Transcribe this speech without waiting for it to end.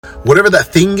Whatever that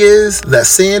thing is, that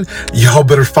sin, y'all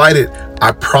better fight it.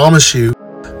 I promise you,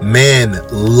 man,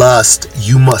 lust,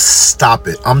 you must stop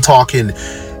it. I'm talking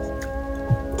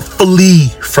flee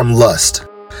from lust.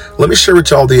 Let me share with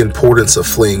y'all the importance of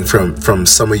fleeing from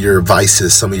some of your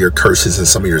vices, some of your curses, and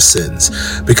some of your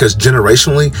sins. Because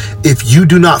generationally, if you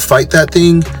do not fight that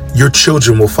thing, your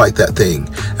children will fight that thing.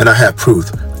 And I have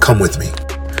proof. Come with me.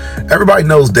 Everybody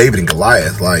knows David and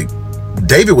Goliath. Like,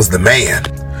 David was the man.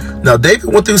 Now,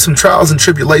 David went through some trials and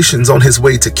tribulations on his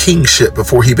way to kingship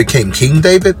before he became King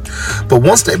David. But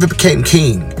once David became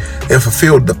king and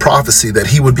fulfilled the prophecy that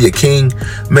he would be a king,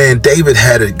 man, David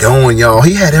had it going, y'all.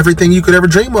 He had everything you could ever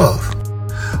dream of.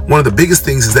 One of the biggest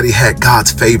things is that he had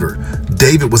God's favor.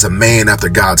 David was a man after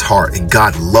God's heart, and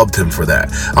God loved him for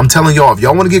that. I'm telling y'all, if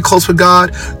y'all want to get close with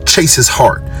God, chase his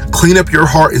heart. Clean up your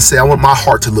heart and say, I want my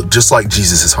heart to look just like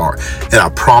Jesus' heart. And I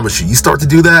promise you, you start to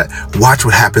do that, watch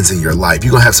what happens in your life.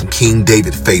 You're going to have some King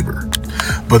David favor.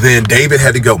 But then David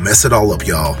had to go mess it all up,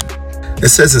 y'all. It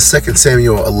says in 2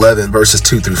 Samuel 11, verses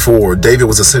 2 through 4, David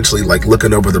was essentially like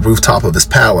looking over the rooftop of his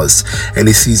palace, and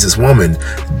he sees this woman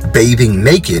bathing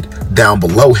naked down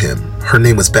below him. Her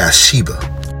name was Bathsheba.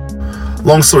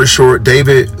 Long story short,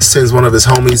 David sends one of his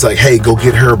homies like, hey, go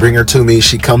get her, bring her to me.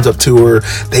 She comes up to her.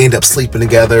 They end up sleeping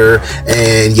together.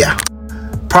 And yeah,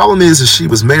 problem is she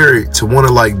was married to one of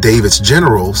like David's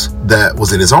generals that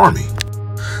was in his army.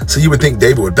 So you would think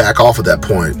David would back off at that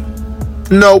point.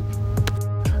 Nope.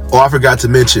 Oh, I forgot to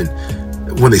mention,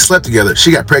 when they slept together, she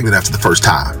got pregnant after the first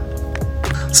time.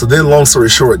 So then, long story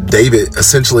short, David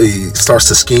essentially starts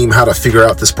to scheme how to figure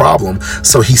out this problem.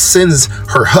 So he sends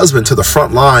her husband to the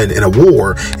front line in a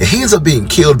war, and he ends up being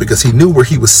killed because he knew where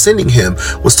he was sending him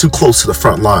was too close to the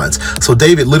front lines. So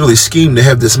David literally schemed to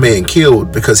have this man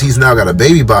killed because he's now got a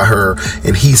baby by her,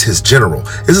 and he's his general.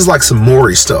 This is like some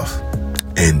Maury stuff.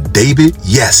 And David,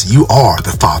 yes, you are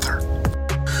the father.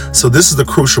 So this is the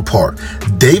crucial part.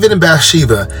 David and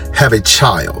Bathsheba have a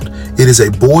child. It is a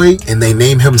boy, and they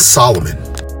name him Solomon.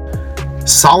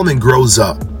 Solomon grows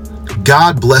up.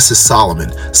 God blesses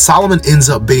Solomon. Solomon ends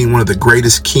up being one of the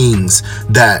greatest kings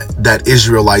that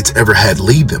Israelites ever had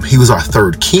lead them. He was our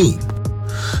third king.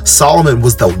 Solomon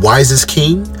was the wisest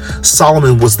king.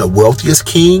 Solomon was the wealthiest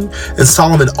king. And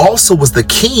Solomon also was the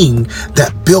king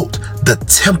that built the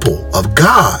temple of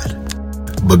God.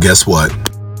 But guess what?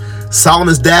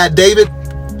 Solomon's dad, David,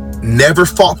 never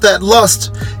fought that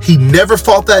lust. He never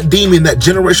fought that demon, that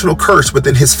generational curse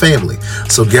within his family.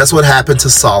 So guess what happened to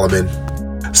Solomon?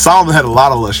 Solomon had a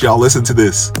lot of lust, y'all. Listen to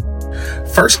this.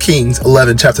 1 Kings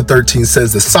 11, chapter 13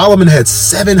 says that Solomon had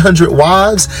 700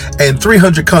 wives and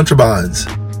 300 concubines.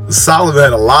 Solomon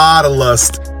had a lot of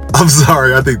lust. I'm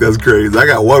sorry, I think that's crazy. I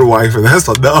got one wife and that's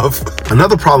enough.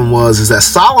 Another problem is that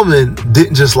Solomon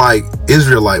didn't just like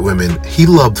Israelite women. He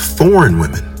loved foreign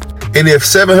women. And if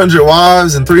 700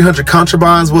 wives and 300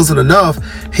 concubines wasn't enough,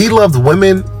 he loved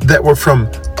women that were from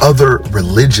other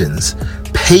religions,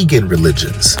 pagan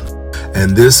religions.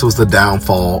 And this was the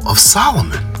downfall of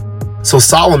Solomon. So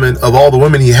Solomon, of all the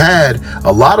women he had,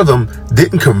 a lot of them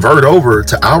didn't convert over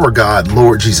to our God,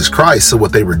 Lord Jesus Christ. So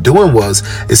what they were doing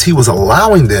is he was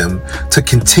allowing them to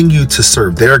continue to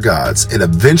serve their gods. And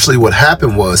eventually what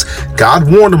happened was God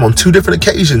warned them on 2 different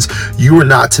occasions, you are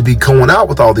not to be going out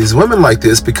with all these women like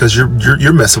this because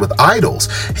you're messing with idols.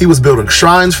 He was building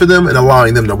shrines for them and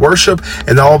allowing them to worship.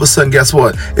 And all of a sudden, guess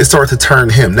what? It started to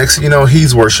turn him. Next thing you know,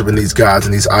 he's worshiping these gods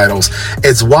and these idols.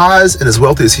 As wise and as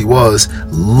wealthy as he was,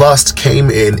 lust came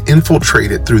in,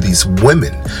 infiltrated through these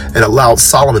women, and allowed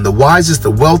Solomon, the wisest,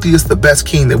 the wealthiest, the best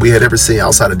king that we had ever seen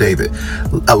outside of David,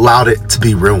 allowed it to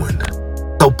be ruined.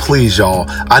 So please, y'all,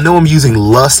 I know I'm using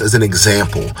lust as an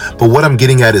example, but what I'm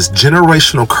getting at is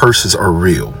generational curses are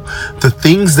real. The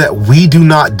things that we do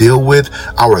not deal with,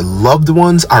 our loved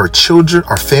ones, our children,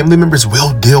 our family members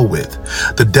will deal with.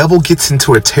 The devil gets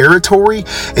into a territory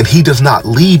and he does not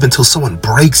leave until someone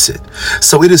breaks it.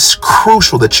 So it is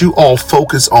crucial that you all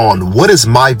focus on what is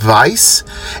my vice.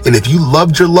 And if you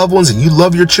loved your loved ones and you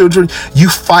love your children, you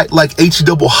fight like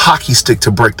H-double hockey stick to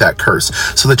break that curse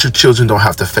so that your children don't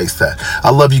have to face that.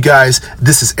 I love you guys.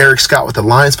 This is Eric Scott with the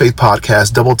Lions Faith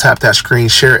Podcast. Double tap that screen,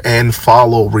 share and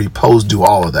follow, repost, do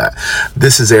all of that.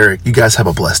 This is Eric. You guys have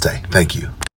a blessed day. Thank you.